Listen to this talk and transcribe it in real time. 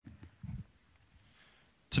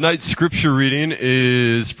Tonight's scripture reading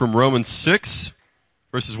is from Romans 6,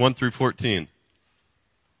 verses 1 through 14.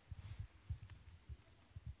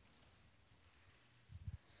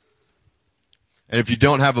 And if you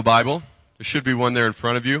don't have a Bible, there should be one there in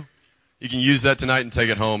front of you. You can use that tonight and take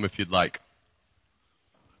it home if you'd like.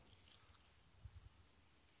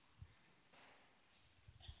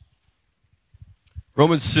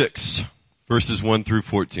 Romans 6, verses 1 through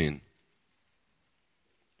 14.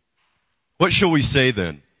 What shall we say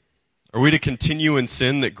then? Are we to continue in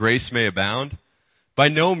sin that grace may abound? By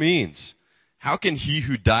no means. How can he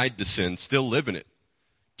who died to sin still live in it?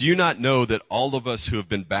 Do you not know that all of us who have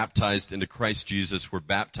been baptized into Christ Jesus were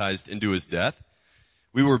baptized into his death?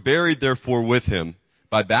 We were buried therefore with him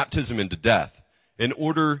by baptism into death, in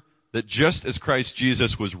order that just as Christ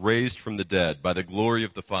Jesus was raised from the dead by the glory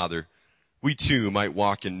of the Father, we too might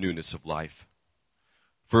walk in newness of life.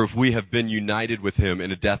 For if we have been united with him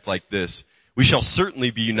in a death like this, we shall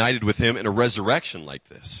certainly be united with him in a resurrection like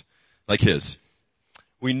his.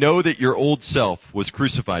 We know that your old self was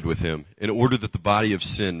crucified with him in order that the body of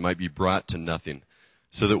sin might be brought to nothing,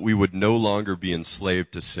 so that we would no longer be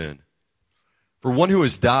enslaved to sin. For one who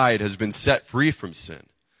has died has been set free from sin.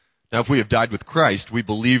 Now if we have died with Christ, we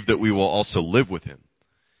believe that we will also live with him.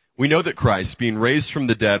 We know that Christ, being raised from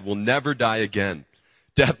the dead, will never die again.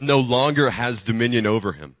 Death no longer has dominion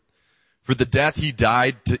over him. For the death he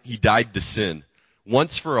died to sin,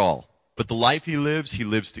 once for all. But the life he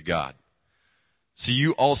lives to God. So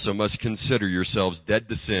you also must consider yourselves dead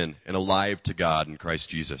to sin and alive to God in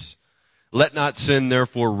Christ Jesus. Let not sin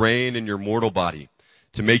therefore reign in your mortal body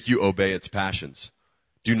to make you obey its passions.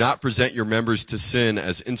 Do not present your members to sin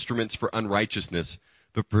as instruments for unrighteousness,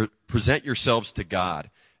 but present yourselves to God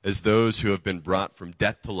as those who have been brought from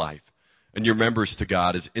death to life, and your members to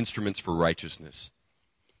God as instruments for righteousness.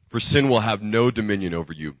 For sin will have no dominion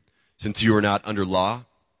over you, since you are not under law,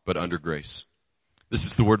 but under grace. This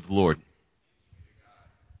is the word of the Lord.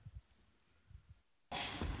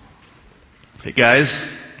 Hey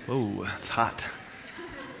guys. Whoa, it's hot.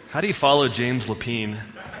 How do you follow James Lapine?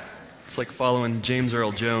 It's like following James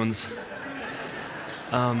Earl Jones.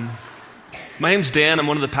 My name's Dan. I'm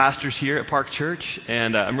one of the pastors here at Park Church,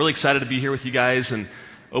 and I'm really excited to be here with you guys and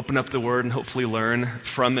open up the Word and hopefully learn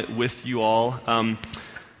from it with you all.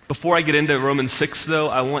 Before I get into Romans 6, though,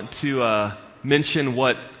 I want to mention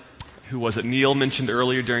Neil mentioned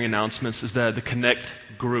earlier during announcements, is the Connect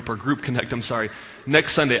group, or Group Connect,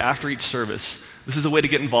 next Sunday after each service. This is a way to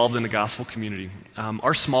get involved in the gospel community.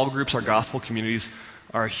 Our small groups, our gospel communities,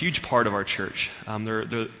 are a huge part of our church.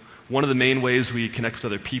 They're one of the main ways we connect with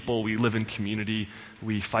other people. We live in community.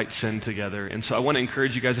 We fight sin together. And so I want to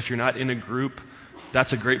encourage you guys, if you're not in a group,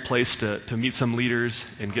 that's a great place to meet some leaders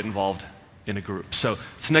and get involved in a group. So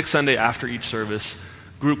it's next Sunday after each service.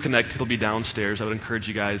 Group Connect, it'll be downstairs. I would encourage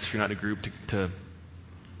you guys, if you're not in a group, to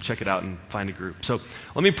check it out and find a group. So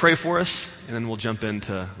let me pray for us, and then we'll jump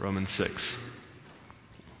into Romans 6.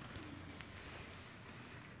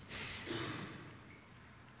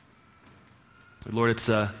 Lord, it's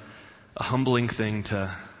a humbling thing to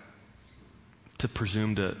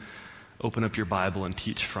presume to open up your Bible and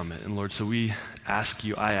teach from it. And Lord, so I ask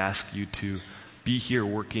you to be here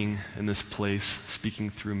working in this place, speaking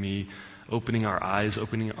through me, opening our eyes,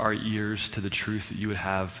 opening our ears to the truth that you would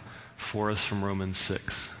have for us from Romans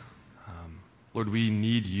 6. Lord, we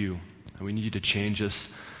need you, and we need you to change us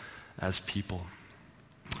as people.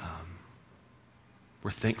 We're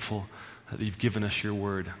thankful that you've given us your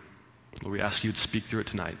word. Lord, we ask you to speak through it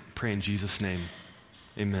tonight. Pray in Jesus' name.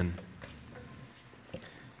 Amen.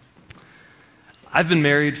 I've been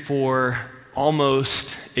married for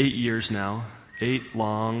almost 8 years now. 8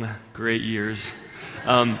 long, great years.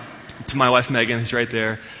 To my wife, Megan, who's right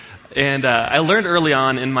there. And I learned early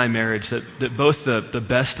on in my marriage that both the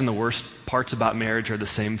best and the worst parts about marriage are the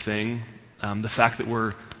same thing. The fact that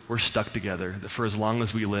we're stuck together, that for as long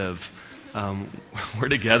as we live, we're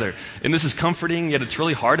together. And this is comforting, yet it's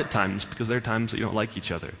really hard at times, because there are times that you don't like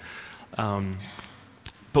each other.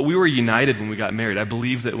 But we were united when we got married. I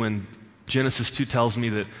believe that when Genesis 2 tells me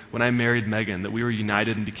that when I married Megan, that we were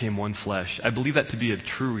united and became one flesh. I believe that to be a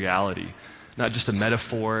true reality, not just a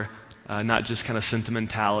metaphor, not just kind of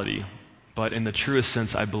sentimentality, but in the truest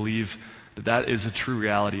sense, I believe that is a true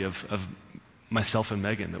reality of myself and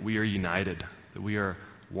Megan, that we are united, that we are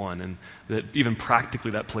one, and that even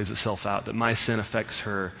practically that plays itself out, that my sin affects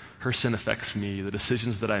her sin affects me, the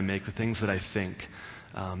decisions that I make, the things that I think,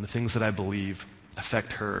 the things that I believe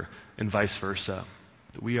affect her, and vice versa,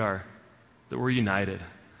 that we're united.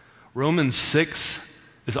 Romans 6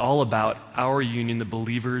 is all about our union, the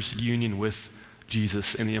believer's union with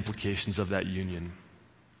Jesus and the implications of that union.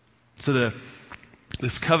 So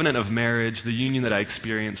This covenant of marriage, the union that I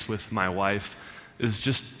experienced with my wife, is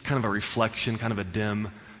just kind of a reflection, kind of a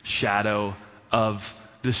dim shadow of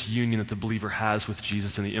this union that the believer has with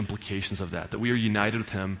Jesus and the implications of that we are united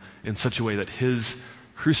with him in such a way that his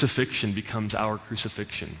crucifixion becomes our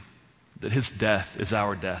crucifixion, that his death is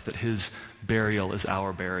our death, that his burial is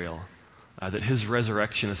our burial, that his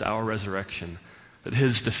resurrection is our resurrection, that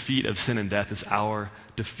his defeat of sin and death is our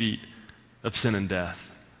defeat of sin and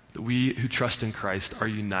death, that we who trust in Christ are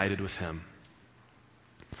united with him.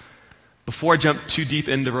 Before I jump too deep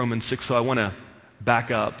into Romans 6, so I want to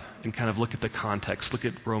back up and kind of look at the context. Look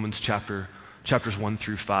at Romans chapters 1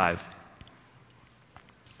 through 5,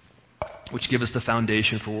 which give us the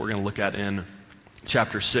foundation for what we're going to look at in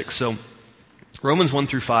chapter 6. So Romans 1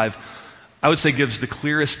 through 5, I would say gives the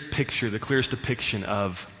clearest picture, the clearest depiction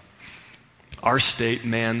of our state,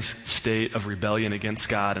 man's state of rebellion against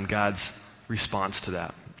God and God's response to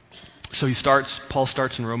that. So Paul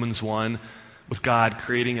starts in Romans 1 with God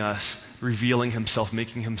creating us, revealing himself,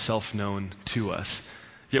 making himself known to us.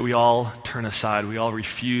 Yet we all turn aside. We all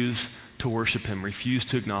refuse to worship him, refuse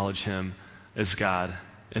to acknowledge him as God.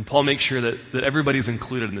 And Paul makes sure that everybody's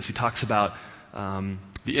included in this. He talks about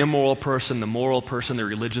the immoral person, the moral person, the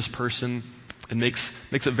religious person, and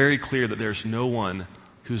makes it very clear that there's no one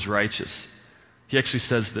who's righteous. He actually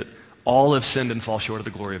says that all have sinned and fall short of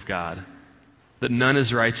the glory of God, that none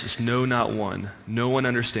is righteous, no, not one. No one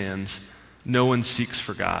understands, no one seeks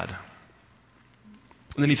for God.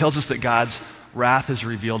 And then he tells us that God's wrath is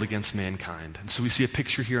revealed against mankind. And so we see a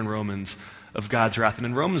picture here in Romans of God's wrath. And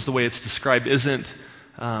in Romans, the way it's described isn't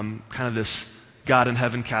kind of this God in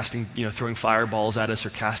heaven casting, throwing fireballs at us or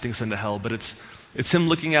casting us into hell, but it's him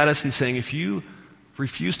looking at us and saying, if you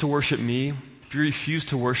refuse to worship me, if you refuse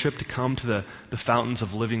to worship, to come to the fountains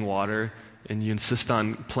of living water, and you insist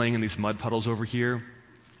on playing in these mud puddles over here,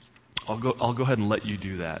 I'll go ahead and let you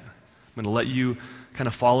do that. I'm going to let you kind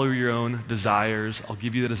of follow your own desires. I'll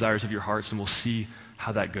give you the desires of your hearts, and we'll see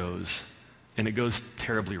how that goes. And it goes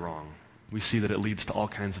terribly wrong. We see that it leads to all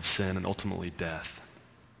kinds of sin and ultimately death.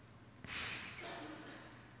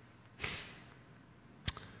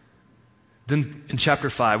 Then in chapter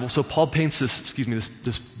 5, so Paul paints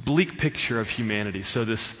this bleak picture of humanity. So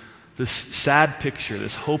this sad picture,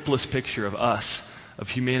 this hopeless picture of us, of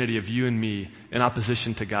humanity, of you and me, in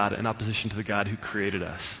opposition to God, in opposition to the God who created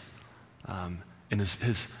us. And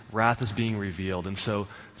his wrath is being revealed. And so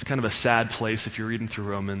it's kind of a sad place if you're reading through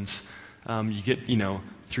Romans. You get,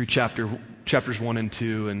 through chapters 1 and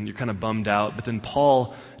 2, and you're kind of bummed out. But then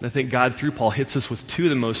Paul, and I think God through Paul, hits us with two of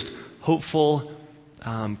the most hopeful,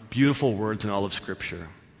 beautiful words in all of Scripture.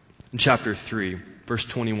 In chapter 3, verse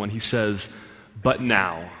 21, he says, "But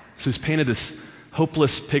now." So he's painted this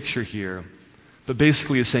hopeless picture here, but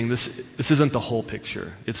basically is saying this isn't the whole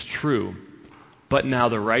picture. It's true. But now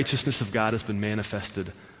the righteousness of God has been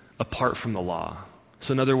manifested apart from the law.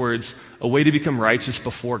 So in other words, a way to become righteous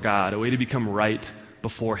before God, a way to become right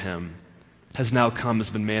before him, has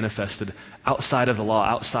been manifested outside of the law,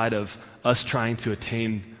 outside of us trying to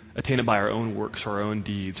attain it by our own works, our own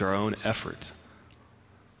deeds, our own effort.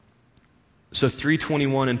 So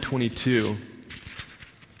 3:21 and 22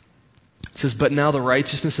 says, "But now the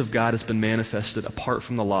righteousness of God has been manifested apart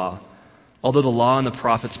from the law, although the law and the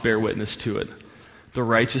prophets bear witness to it. The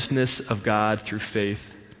righteousness of God through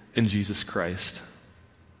faith in Jesus Christ."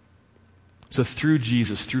 So through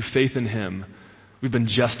Jesus, through faith in him, we've been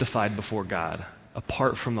justified before God,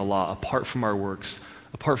 apart from the law, apart from our works,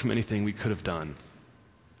 apart from anything we could have done.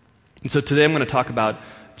 And so today I'm going to talk about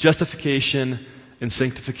justification and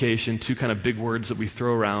sanctification, two kind of big words that we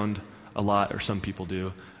throw around a lot, or some people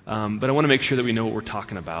do. But I want to make sure that we know what we're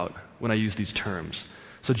talking about when I use these terms.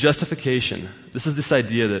 So justification, this is this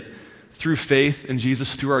idea that through faith in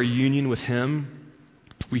Jesus, through our union with him,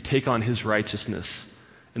 we take on his righteousness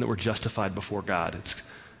and that we're justified before God.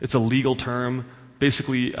 It's a legal term.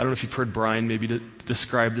 Basically, I don't know if you've heard Brian maybe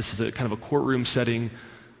describe this as a kind of a courtroom setting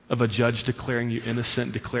of a judge declaring you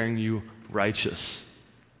innocent, declaring you righteous.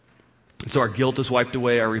 And so our guilt is wiped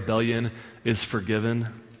away, our rebellion is forgiven,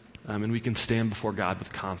 and we can stand before God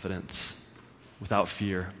with confidence, without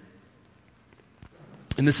fear.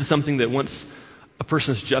 And this is something that once a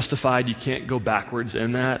person is justified, you can't go backwards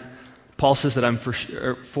in that. Paul says that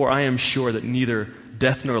for I am sure that neither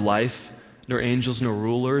death nor life, nor angels nor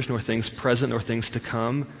rulers, nor things present nor things to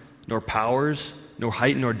come, nor powers, nor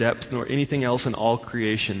height nor depth, nor anything else in all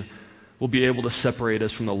creation will be able to separate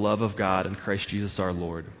us from the love of God in Christ Jesus our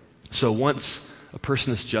Lord. So once a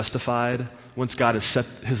person is justified, once God has set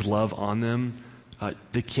his love on them,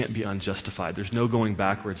 they can't be unjustified. There's no going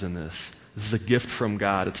backwards in this. This is a gift from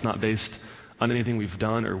God. It's not based on anything we've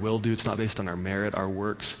done or will do. It's not based on our merit, our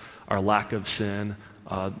works, our lack of sin,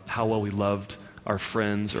 how well we loved our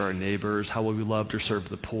friends or our neighbors, how well we loved or served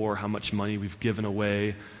the poor, how much money we've given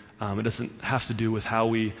away. It doesn't have to do with how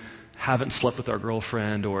we haven't slept with our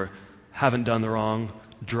girlfriend or haven't done the wrong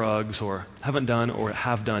drugs or haven't done or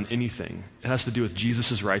have done anything. It has to do with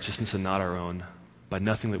Jesus' righteousness and not our own, by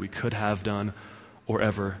nothing that we could have done or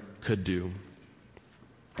ever could do.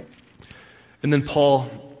 And then Paul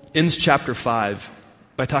ends chapter 5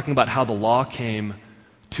 by talking about how the law came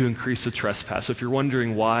to increase the trespass. So if you're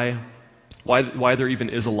wondering why there even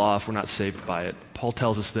is a law if we're not saved by it, Paul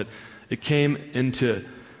tells us that it came to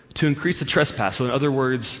increase the trespass. So in other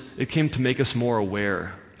words, it came to make us more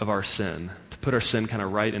aware of our sin, to put our sin kind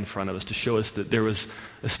of right in front of us, to show us that there was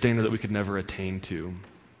a standard that we could never attain to.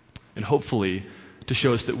 And hopefully to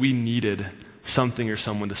show us that we needed something or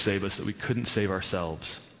someone to save us, that we couldn't save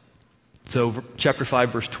ourselves. So chapter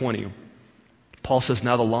 5, verse 20, Paul says,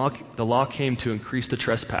 now the law came to increase the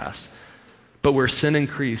trespass, but where sin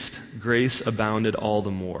increased, grace abounded all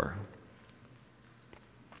the more.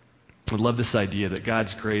 I love this idea that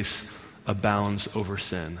God's grace abounds over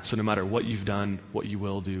sin. So no matter what you've done, what you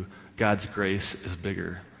will do, God's grace is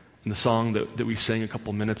bigger. In the song that we sang a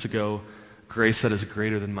couple minutes ago, Grace That Is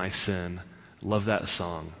Greater Than My Sin, love that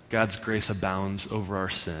song. God's grace abounds over our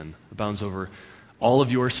sin, abounds over all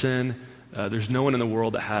of your sin. There's no one in the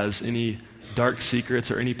world that has any dark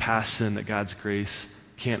secrets or any past sin that God's grace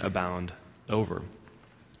can't abound over.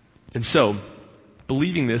 And so,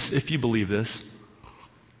 believing this, if you believe this,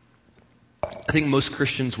 I think most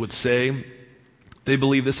Christians would say they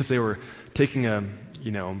believe this. If they were taking a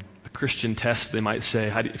Christian test, they might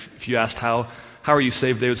say, if you asked how are you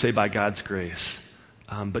saved, they would say by God's grace.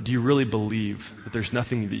 But do you really believe that there's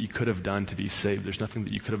nothing that you could have done to be saved? There's nothing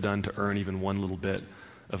that you could have done to earn even one little bit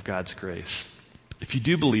of God's grace? If you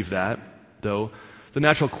do believe that, though, the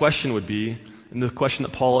natural question would be, and the question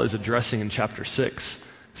that Paul is addressing in chapter 6,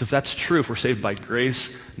 is if that's true, if we're saved by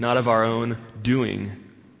grace, not of our own doing,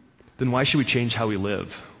 then why should we change how we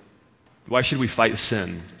live? Why should we fight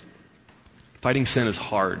sin? Fighting sin is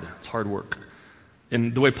hard. It's hard work.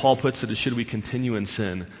 And the way Paul puts it is, should we continue in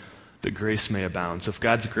sin that grace may abound? So if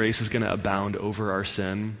God's grace is going to abound over our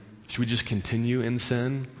sin, should we just continue in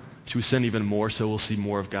sin? Should we sin even more so we'll see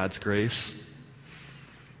more of God's grace?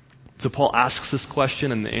 So Paul asks this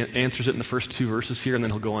question and answers it in the first 2 verses here, and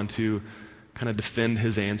then he'll go on to kind of defend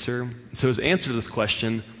his answer. So his answer to this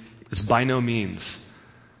question is by no means.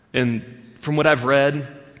 And from what I've read,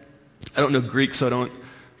 I don't know Greek, so I don't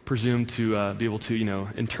presume to be able to,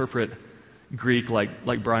 interpret Greek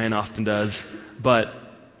like Brian often does. But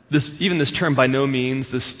even this term, by no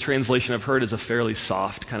means, this translation I've heard is a fairly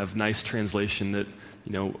soft, kind of nice translation that,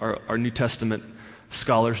 our New Testament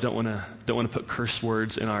scholars don't want to put curse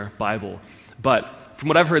words in our Bible. But from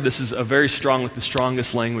what I've heard, this is a very strong, the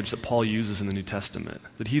strongest language that Paul uses in the New Testament,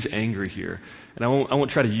 that he's angry here. And I won't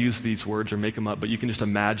try to use these words or make them up, but you can just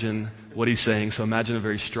imagine what he's saying. So imagine a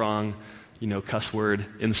very strong, cuss word,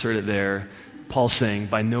 insert it there. Paul's saying,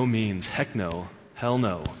 by no means, heck no, hell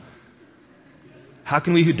no. How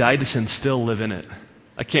can we who died to sin still live in it?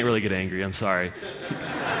 I can't really get angry, I'm sorry.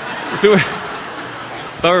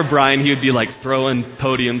 If I were Brian, he would be like throwing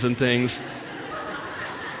podiums and things.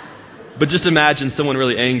 But just imagine someone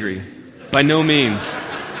really angry. By no means.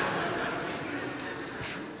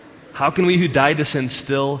 How can we who died to sin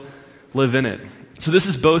still live in it? So this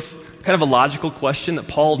is both kind of a logical question that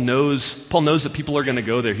Paul knows that people are going to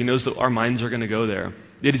go there. He knows that our minds are going to go there.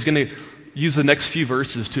 Yet he's going to use the next few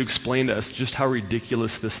verses to explain to us just how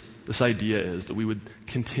ridiculous this idea is, that we would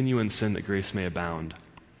continue in sin that grace may abound.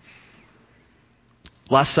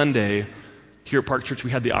 Last Sunday, here at Park Church,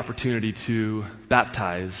 we had the opportunity to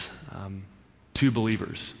baptize 2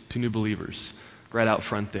 new believers, right out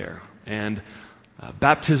front there. And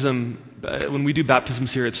baptism, when we do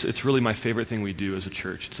baptisms here, it's really my favorite thing we do as a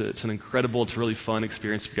church. It's an incredible, it's a really fun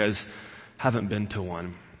experience if you guys haven't been to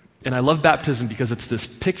one. And I love baptism because it's this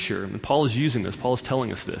picture, and Paul is using this, Paul is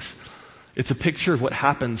telling us this. It's a picture of what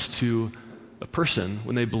happens to a person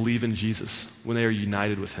when they believe in Jesus, when they are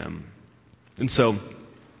united with him. And so,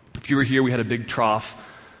 if you were here, we had a big trough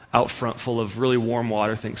out front full of really warm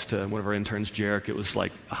water, thanks to one of our interns, Jarek. It was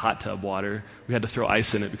like a hot tub water. We had to throw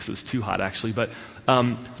ice in it because it was too hot, actually. But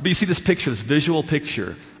you see this picture, this visual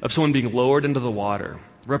picture of someone being lowered into the water,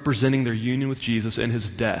 representing their union with Jesus in his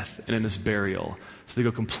death and in his burial. So they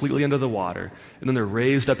go completely under the water, and then they're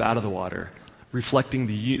raised up out of the water, reflecting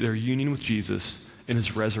their union with Jesus in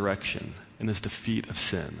his resurrection and his defeat of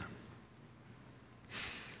sin.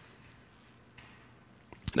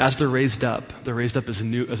 As they're raised up as a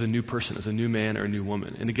new person, as a new man or a new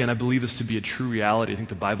woman. And again, I believe this to be a true reality. I think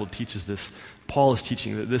the Bible teaches this. Paul is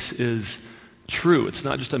teaching that this is true. It's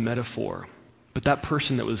not just a metaphor. But that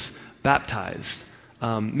person that was baptized,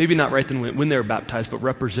 maybe not right then when they were baptized, but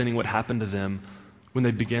representing what happened to them when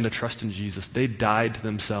they began to trust in Jesus, they died to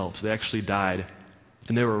themselves. They actually died,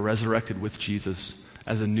 and they were resurrected with Jesus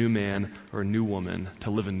as a new man or a new woman to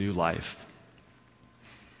live a new life.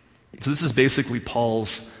 So this is basically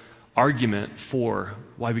Paul's argument for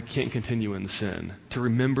why we can't continue in sin. To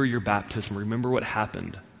remember your baptism, remember what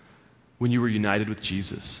happened when you were united with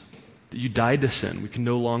Jesus. That you died to sin. We can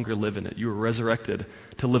no longer live in it. You were resurrected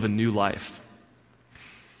to live a new life.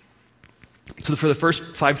 So for the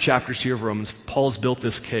first 5 chapters here of Romans, Paul's built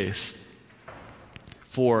this case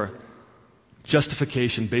for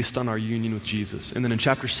justification based on our union with Jesus. And then in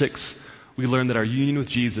chapter 6, we learn that our union with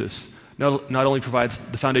Jesus not only provides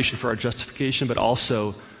the foundation for our justification, but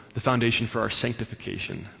also the foundation for our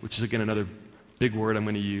sanctification, which is, again, another big word I'm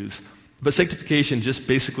going to use. But sanctification just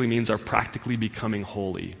basically means our practically becoming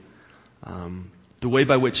holy. The way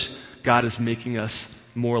by which God is making us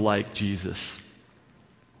more like Jesus.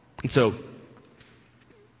 And so,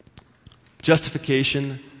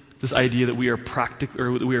 justification, this idea that we are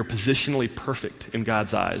positionally perfect in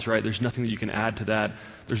God's eyes, right? There's nothing that you can add to that.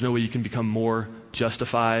 There's no way you can become more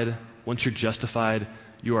justified. Once you're justified,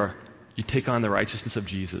 you take on the righteousness of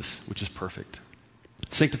Jesus, which is perfect.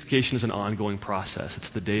 Sanctification is an ongoing process. It's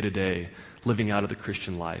the day-to-day living out of the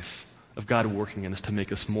Christian life, of God working in us to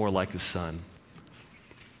make us more like His Son.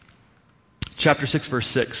 Chapter 6, verse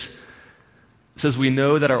 6 says, "We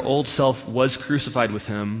know that our old self was crucified with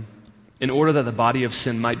Him in order that the body of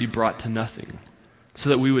sin might be brought to nothing, so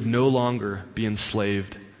that we would no longer be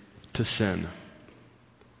enslaved to sin."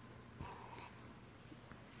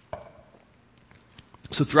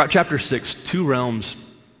 So throughout chapter 6, 2 realms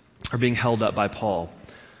are being held up by Paul.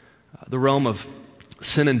 The realm of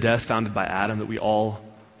sin and death founded by Adam that we all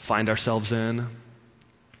find ourselves in,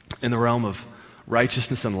 and the realm of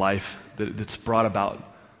righteousness and life that's brought about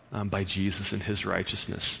by Jesus and His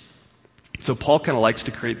righteousness. So Paul kind of likes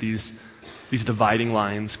to create these dividing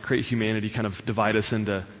lines, create humanity, kind of divide us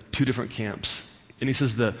into 2 different camps. And he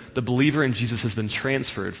says the believer in Jesus has been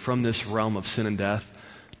transferred from this realm of sin and death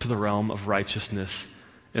to the realm of righteousness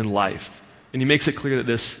and life. And he makes it clear that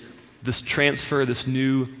this transfer, this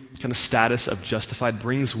new kind of status of justified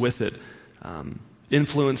brings with it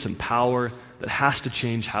influence and power that has to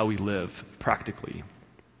change how we live practically.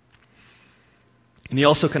 And he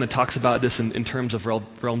also kind of talks about this in terms of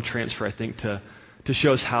realm transfer, I think, to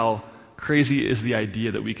show us how crazy is the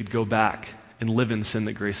idea that we could go back and live in sin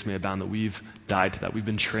that grace may abound, that we've died to that. We've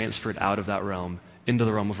been transferred out of that realm into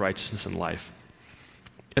the realm of righteousness and life.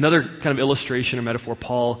 Another kind of illustration or metaphor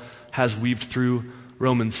Paul has weaved through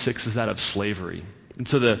Romans 6 is that of slavery. And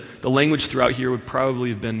so the language throughout here would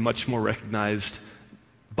probably have been much more recognized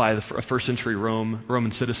by a first century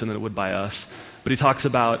Roman citizen than it would by us. But he talks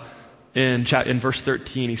about in verse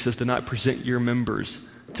 13, he says, "Do not present your members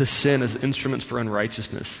to sin as instruments for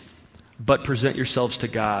unrighteousness, but present yourselves to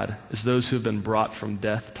God as those who have been brought from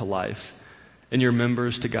death to life, and your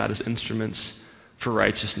members to God as instruments for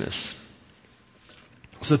righteousness."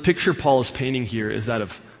 So the picture Paul is painting here is that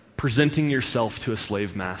of presenting yourself to a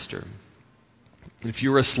slave master. And if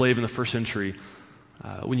you were a slave in the first century,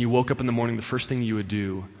 when you woke up in the morning, the first thing you would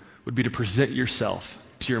do would be to present yourself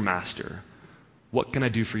to your master. What can I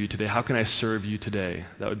do for you today? How can I serve you today?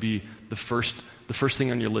 That would be the first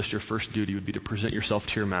thing on your list. Your first duty would be to present yourself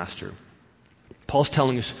to your master. Paul's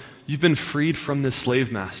telling us, you've been freed from this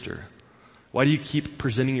slave master. Why do you keep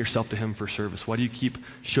presenting yourself to him for service? Why do you keep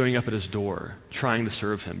showing up at his door, trying to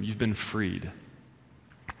serve him? You've been freed.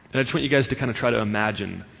 And I just want you guys to kind of try to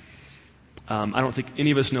imagine. I don't think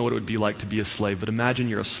any of us know what it would be like to be a slave, but imagine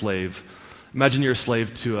you're a slave. Imagine you're a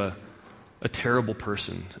slave to a terrible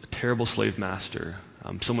person, a terrible slave master,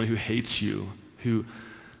 someone who hates you,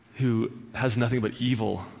 who has nothing but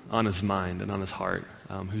evil on his mind and on his heart,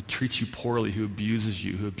 who treats you poorly, who abuses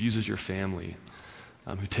you, who abuses your family,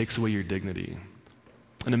 who takes away your dignity.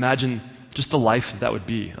 And imagine just the life that would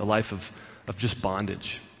be, a life of just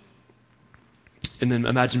bondage. And then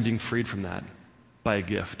imagine being freed from that by a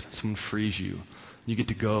gift. Someone frees you. You get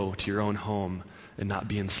to go to your own home and not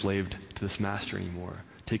be enslaved to this master anymore.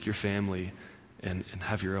 Take your family and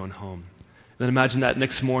have your own home. And then imagine that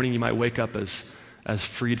next morning you might wake up as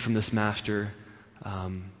freed from this master,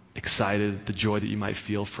 excited, the joy that you might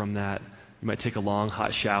feel from that. You might take a long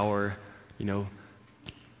hot shower,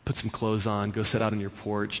 put some clothes on, go sit out on your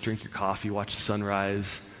porch, drink your coffee, watch the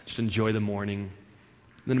sunrise, just enjoy the morning.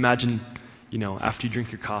 And then imagine after you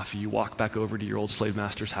drink your coffee, you walk back over to your old slave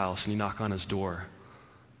master's house and you knock on his door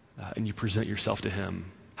and you present yourself to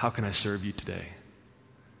him. How can I serve you today?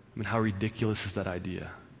 I mean, how ridiculous is that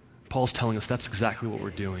idea? Paul's telling us that's exactly what we're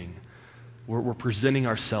doing. We're presenting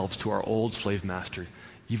ourselves to our old slave master,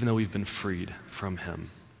 even though we've been freed from him.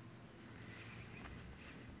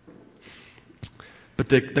 But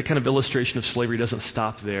the kind of illustration of slavery doesn't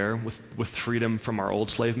stop there with freedom from our old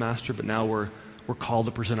slave master, but now we're called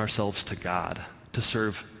to present ourselves to God, to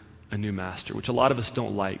serve a new master, which a lot of us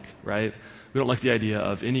don't like, right? We don't like the idea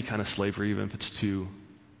of any kind of slavery, even if it's to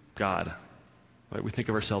God. Right? We think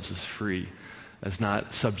of ourselves as free, as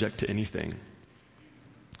not subject to anything.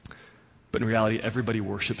 But in reality, everybody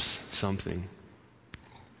worships something.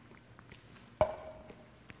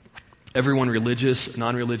 Everyone religious,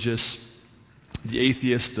 non-religious, the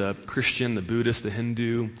atheist, the Christian, the Buddhist, the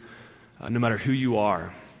Hindu, no matter who you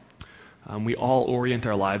are, we all orient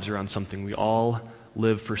our lives around something. We all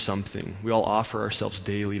live for something. We all offer ourselves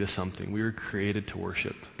daily to something. We were created to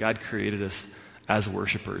worship. God created us as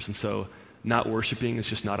worshipers, and so not worshiping is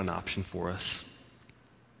just not an option for us.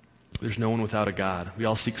 There's no one without a God. We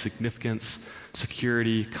all seek significance,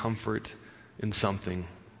 security, comfort in something.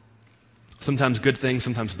 Sometimes good things,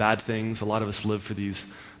 sometimes bad things. A lot of us live for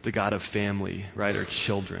the God of family, right? Or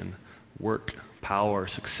children, work, power,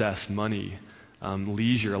 success, money,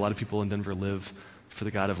 leisure. A lot of people in Denver live for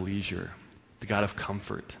the God of leisure, the God of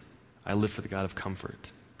comfort. I live for the God of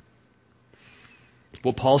comfort.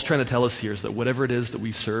 What Paul's trying to tell us here is that whatever it is that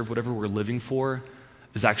we serve, whatever we're living for,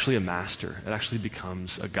 is actually a master. It actually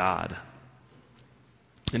becomes a God.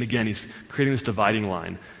 And again, he's creating this dividing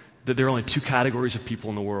line that there are only two categories of people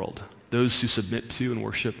in the world: those who submit to and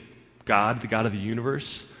worship God, the God of the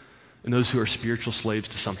universe, and those who are spiritual slaves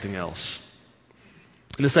to something else.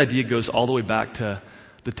 And this idea goes all the way back to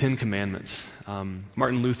the Ten Commandments.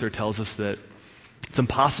 Martin Luther tells us that it's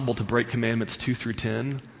impossible to break commandments 2 through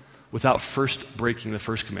 10 without first breaking the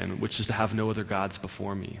first commandment, which is to have no other gods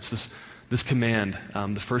before me. So this command,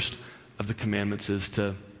 the first of the commandments, is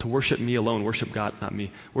to worship me alone, worship God, not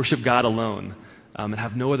me, worship God alone, and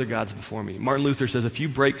have no other gods before me. Martin Luther says if you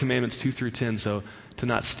break commandments 2 through 10, so to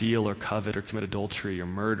not steal or covet or commit adultery or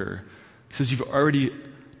murder, he says you've already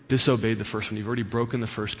disobeyed the first one. You've already broken the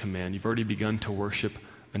first command. You've already begun to worship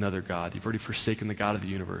another God. You've already forsaken the God of the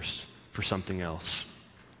universe for something else.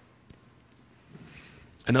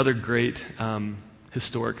 Another great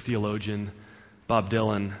historic theologian, Bob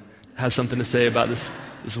Dylan, has something to say about this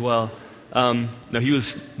as well. No, he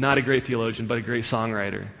was not a great theologian, but a great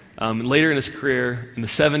songwriter. Later in his career, in the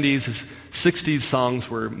 70s, his 60s songs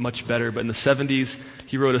were much better, but in the 70s,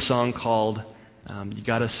 he wrote a song called You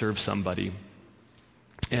Gotta Serve Somebody.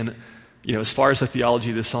 And, as far as the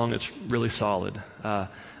theology of this song, it's really solid. I'm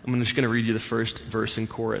just going to read you the first verse and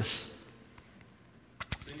chorus.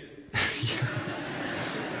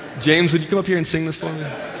 James, would you come up here and sing this for me?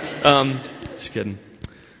 Just kidding.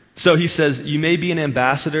 So he says, you may be an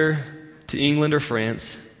ambassador to England or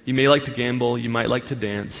France. You may like to gamble. You might like to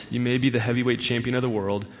dance. You may be the heavyweight champion of the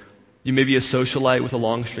world. You may be a socialite with a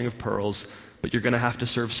long string of pearls, but you're going to have to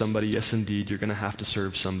serve somebody. Yes, indeed, you're going to have to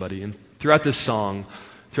serve somebody. And throughout this song,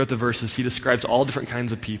 throughout the verses, he describes all different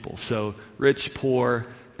kinds of people. So rich, poor,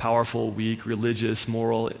 powerful, weak, religious,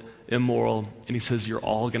 moral, immoral. And he says you're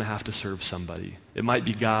all going to have to serve somebody. It might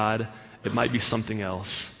be God. It might be something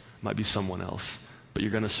else. It might be someone else. But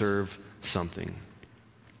you're going to serve something.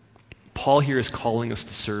 Paul here is calling us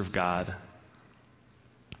to serve God,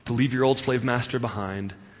 to leave your old slave master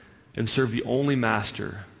behind and serve the only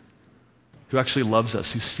master who actually loves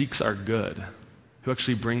us, who seeks our good, who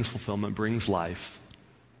actually brings fulfillment, brings life,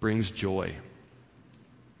 brings joy.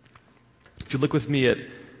 If you look with me at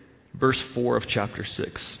verse 4 of chapter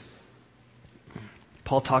 6,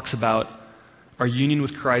 Paul talks about our union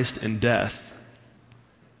with Christ in death.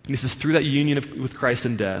 And he says, through that union with Christ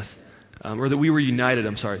in death, or that we were united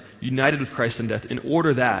with Christ in death, in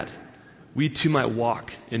order that we too might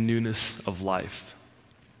walk in newness of life.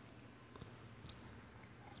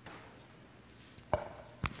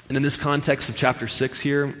 And in this context of chapter 6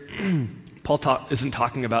 here, Paul isn't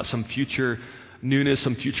talking about some future newness,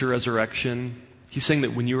 some future resurrection. He's saying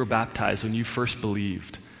that when you were baptized, when you first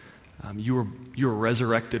believed, you were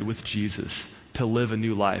resurrected with Jesus to live a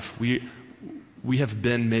new life. We have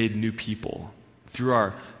been made new people through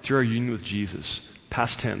our union with Jesus.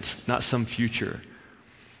 Past tense, not some future.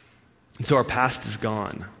 And so our past is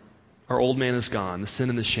gone. Our old man is gone. The sin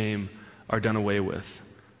and the shame are done away with.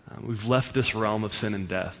 We've left this realm of sin and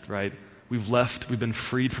death, right? We've been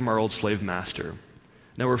freed from our old slave master.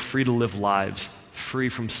 Now we're free to live lives free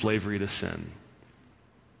from slavery to sin.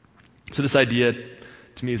 So this idea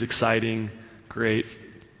to me is exciting. Great.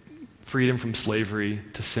 Freedom from slavery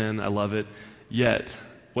to sin, I love it. Yet,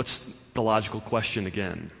 what's the logical question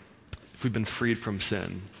again? If we've been freed from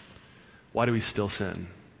sin, why do we still sin?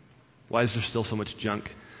 Why is there still so much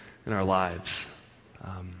junk in our lives?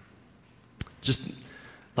 Just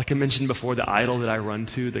like I mentioned before, the idol that I run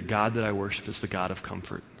to, the God that I worship is the God of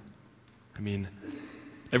comfort. I mean,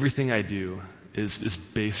 everything I do is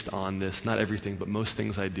based on this. Not everything, but most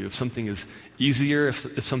things I do. If something is easier,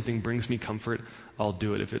 if something brings me comfort, I'll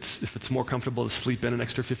do it. If it's more comfortable to sleep in an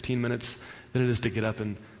extra 15 minutes than it is to get up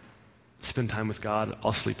and spend time with God,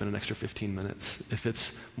 I'll sleep in an extra 15 minutes. If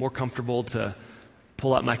it's more comfortable to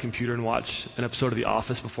pull out my computer and watch an episode of The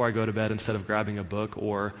Office before I go to bed instead of grabbing a book,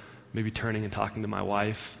 or maybe turning and talking to my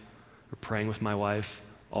wife or praying with my wife,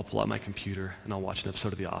 I'll pull out my computer and I'll watch an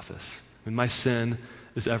episode of The Office. I mean, my sin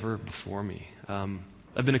is ever before me.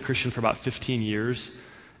 I've been a Christian for about 15 years,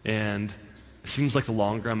 and it seems like the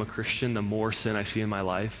longer I'm a Christian, the more sin I see in my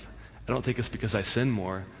life. I don't think it's because I sin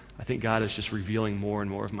more. I think God is just revealing more and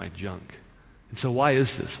more of my junk. And so why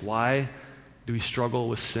is this? Why do we struggle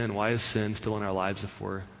with sin? Why is sin still in our lives if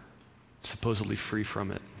we're supposedly free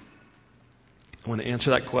from it? I want to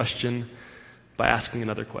answer that question by asking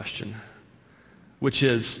another question, which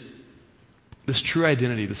is this true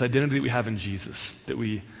identity, this identity that we have in Jesus,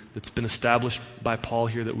 that's been established by Paul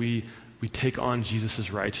here, that we take on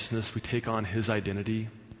Jesus' righteousness, we take on his identity.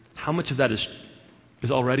 How much of that is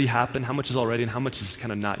already happened? How much is already, and how much is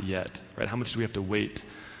kind of not yet? Right? How much do we have to wait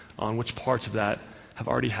on? Which parts of that have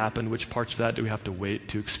already happened? Which parts of that do we have to wait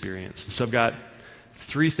to experience? So I've got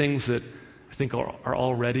 3 things that I think are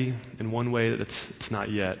already, in one way that it's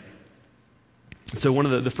not yet. So one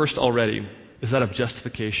of the first already is that of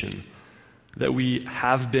justification, that we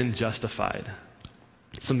have been justified.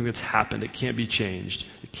 It's something that's happened. It can't be changed.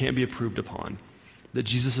 It can't be improved upon. That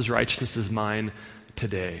Jesus' righteousness is mine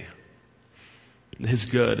today. His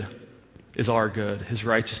good is our good. His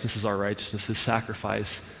righteousness is our righteousness. His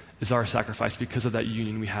sacrifice is our sacrifice because of that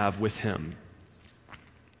union we have with him.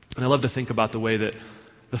 And I love to think about the way that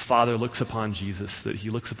the Father looks upon Jesus, that he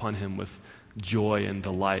looks upon him with joy and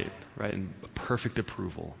delight, right, and perfect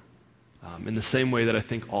approval. In the same way that I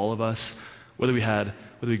think all of us, whether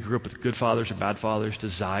we grew up with good fathers or bad fathers,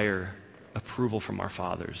 desire approval from our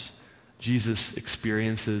fathers. Jesus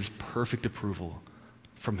experiences perfect approval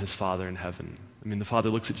from his Father in heaven. I mean, the Father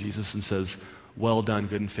looks at Jesus and says, "Well done,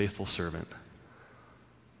 good and faithful servant."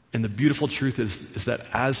 And the beautiful truth is that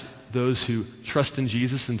as those who trust in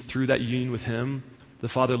Jesus and through that union with him, the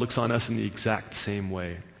Father looks on us in the exact same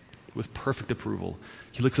way, with perfect approval.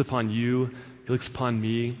 He looks upon you, he looks upon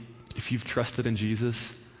me, if you've trusted in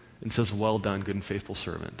Jesus, and says, "Well done, good and faithful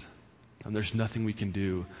servant." And there's nothing we can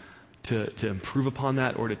do to improve upon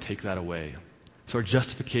that or to take that away. So our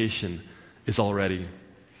justification is already.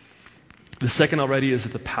 The second already is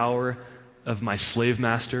that the power of my slave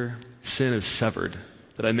master, sin, is severed.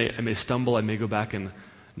 That I may stumble, I may go back and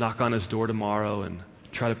knock on his door tomorrow and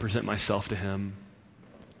try to present myself to him,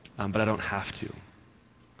 but I don't have to.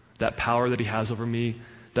 That power that he has over me,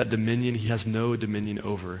 that dominion, he has no dominion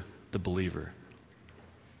over the believer.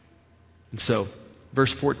 And so,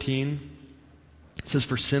 verse 14 says,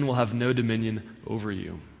 "For sin will have no dominion over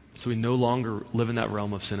you." So we no longer live in that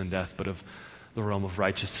realm of sin and death, but of the realm of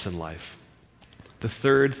righteousness and life. The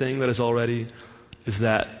third thing that is already is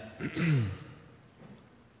that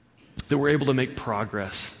that we're able to make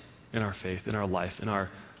progress in our faith, in our life, in our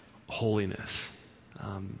holiness.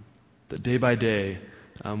 That day by day,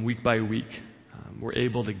 week by week, we're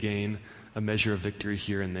able to gain a measure of victory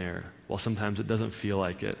here and there, while sometimes it doesn't feel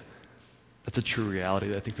like it. That's a true reality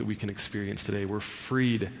that I think that we can experience today. We're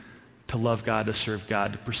freed to love God, to serve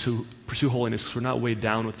God, to pursue holiness, because we're not weighed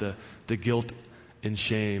down with the guilt and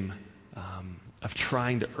shame of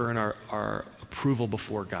trying to earn our approval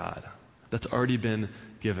before God. That's already been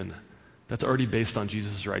given. That's already based on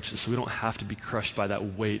Jesus' righteousness, so we don't have to be crushed by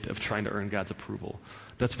that weight of trying to earn God's approval.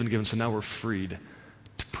 That's been given, so now we're freed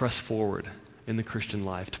to press forward in the Christian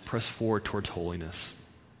life, to press forward towards holiness.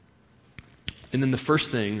 And then the first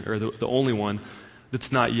thing, or the only one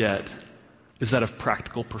that's not yet, is that of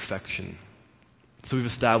practical perfection. So we've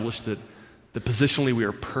established that positionally we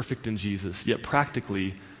are perfect in Jesus, yet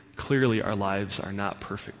practically, clearly our lives are not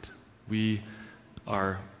perfect. We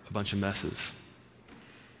are a bunch of messes.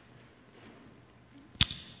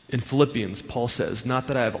 In Philippians, Paul says, "Not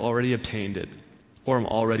that I have already obtained it, or am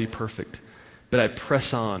already perfect, but I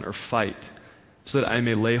press on or fight, so that I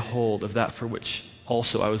may lay hold of that for which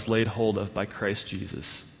also I was laid hold of by Christ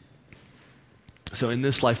Jesus." So in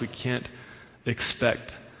this life, we can't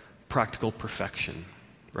expect practical perfection,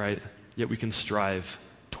 right? Yet we can strive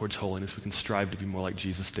towards holiness. We can strive to be more like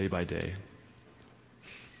Jesus day by day.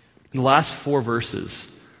 In the last 4 verses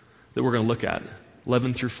that we're going to look at,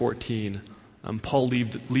 11 through 14, Paul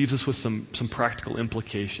leaves us with some practical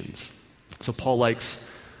implications. So Paul likes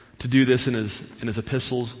to do this in his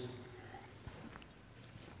epistles.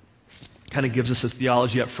 Kind of gives us a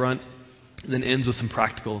theology up front, and then ends with some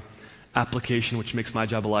practical application, which makes my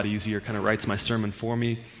job a lot easier, kind of writes my sermon for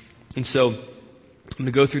me. And so I'm going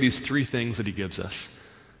to go through these 3 things that he gives us.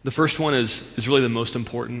 The first one is really the most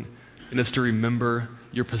important, and it's to remember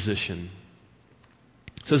your position.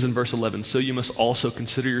 It says in verse 11, "So you must also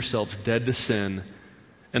consider yourselves dead to sin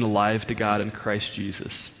and alive to God in Christ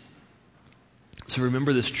Jesus." So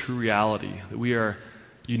remember this true reality, that we are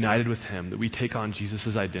united with him, that we take on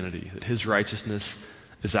Jesus' identity, that his righteousness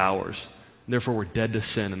is ours. And therefore, we're dead to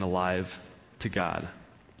sin and alive to God.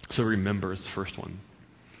 So remember is the first one.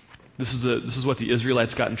 This is what the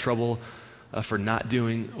Israelites got in trouble for not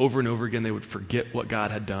doing. Over and over again, they would forget what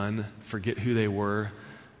God had done, forget who they were,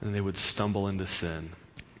 and they would stumble into sin.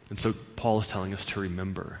 And so Paul is telling us to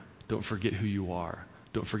remember. Don't forget who you are.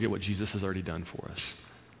 Don't forget what Jesus has already done for us.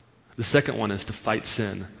 The second one is to fight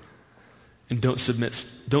sin. And don't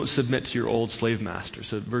submit to your old slave master.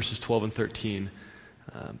 So verses 12 and 13,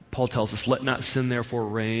 Paul tells us, "Let not sin therefore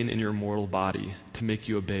reign in your mortal body to make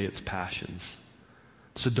you obey its passions."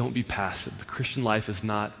 So don't be passive. The Christian life is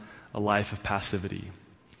not a life of passivity.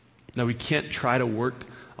 Now we can't try to work,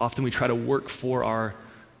 often we try to work for our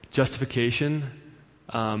justification,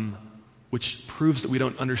 which proves that we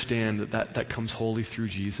don't understand that comes wholly through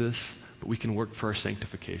Jesus, but we can work for our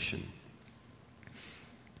sanctification.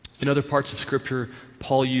 In other parts of Scripture,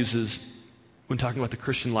 Paul uses, when talking about the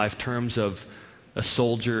Christian life, terms of a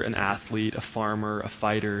soldier, an athlete, a farmer, a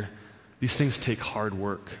fighter. These things take hard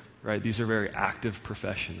work, right? These are very active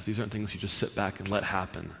professions. These aren't things you just sit back and let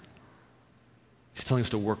happen. He's telling us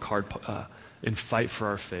to work hard and fight for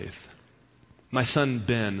our faith. My son,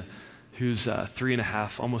 Ben, who's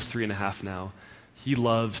 3.5, almost 3.5 now, he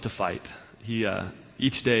loves to fight.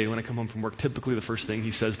 Each day when I come home from work, typically the first thing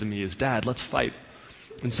he says to me is, "Dad, let's fight."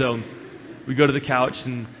 And so we go to the couch,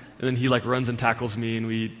 and then he runs and tackles me, and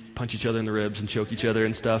we punch each other in the ribs and choke each other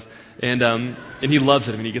and stuff. And he loves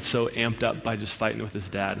it. I mean, he gets so amped up by just fighting with his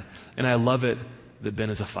dad. And I love it that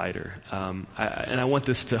Ben is a fighter. And I want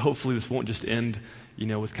hopefully this won't just end,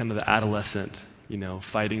 with kind of the adolescent,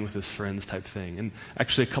 fighting with his friends type thing. And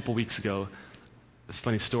actually a couple weeks ago, it's a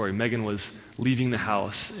funny story. Megan was leaving the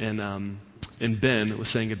house, and Ben was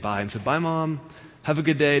saying goodbye and said, "Bye, Mom. Have a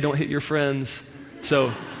good day. Don't hit your friends."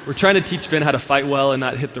 So we're trying to teach Ben how to fight well and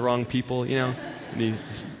not hit the wrong people, and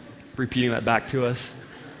he's repeating that back to us.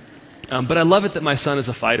 But I love it that my son is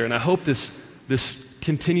a fighter, and I hope this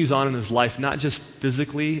continues on in his life, not just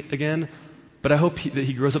physically again, but I hope that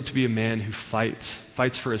he grows up to be a man who fights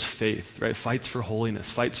for his faith, right? Fights for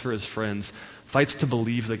holiness, fights for his friends, fights to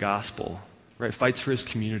believe the gospel, right? Fights for his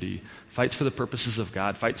community, fights for the purposes of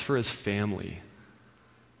God, fights for his family.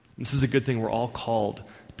 This is a good thing. We're all called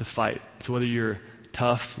to fight. So whether you're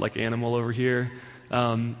tough like Animal over here,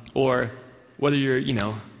 or whether you're,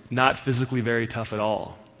 not physically very tough at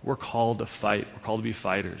all, we're called to fight. We're called to be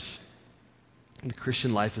fighters. And the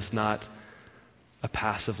Christian life is not a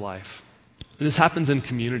passive life. And this happens in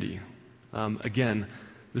community. Again,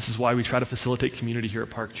 this is why we try to facilitate community here at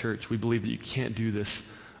Park Church. We believe that you can't do this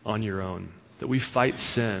on your own. That we fight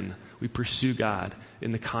sin, we pursue God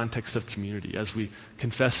in the context of community as we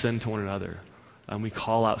confess sin to one another. We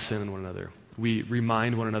call out sin in one another. We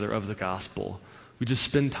remind one another of the gospel. We just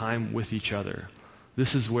spend time with each other.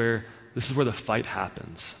 This is where the fight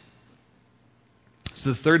happens. So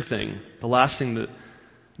the third thing, the last thing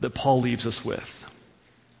that Paul leaves us with,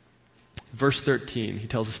 verse 13, he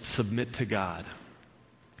tells us to submit to God.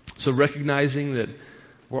 So recognizing that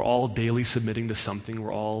we're all daily submitting to something,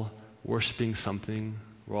 we're all worshiping something,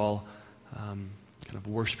 we're all kind of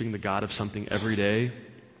worshiping the God of something every day.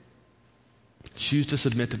 Choose to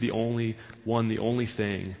submit to the only one, the only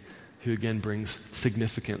thing, who again brings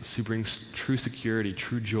significance, who brings true security,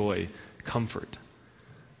 true joy, comfort.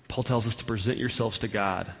 Paul tells us to present yourselves to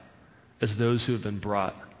God as those who have been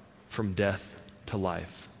brought from death to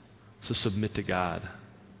life. So submit to God.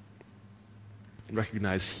 And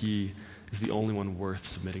recognize He is the only one worth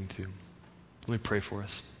submitting to. Let me pray for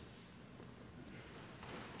us.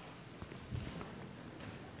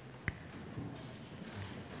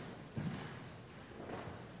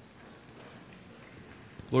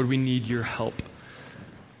 Lord, we need your help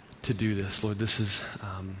to do this. Lord, this is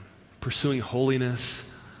pursuing holiness,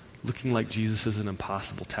 looking like Jesus is an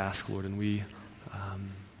impossible task, Lord. And we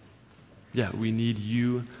need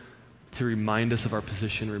you to remind us of our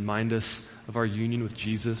position, remind us of our union with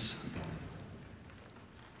Jesus.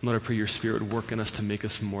 Lord, I pray your Spirit would work in us to make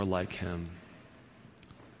us more like him.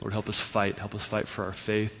 Lord, help us fight. Help us fight for our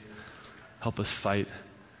faith. Help us fight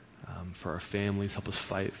for our families. Help us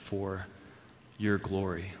fight for your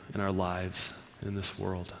glory in our lives and in this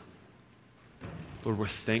world. Lord, we're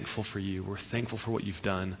thankful for you. We're thankful for what you've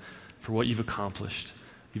done, for what you've accomplished.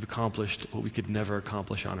 You've accomplished what we could never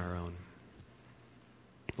accomplish on our own.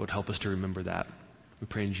 Lord, help us to remember that. We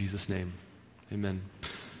pray in Jesus' name. Amen.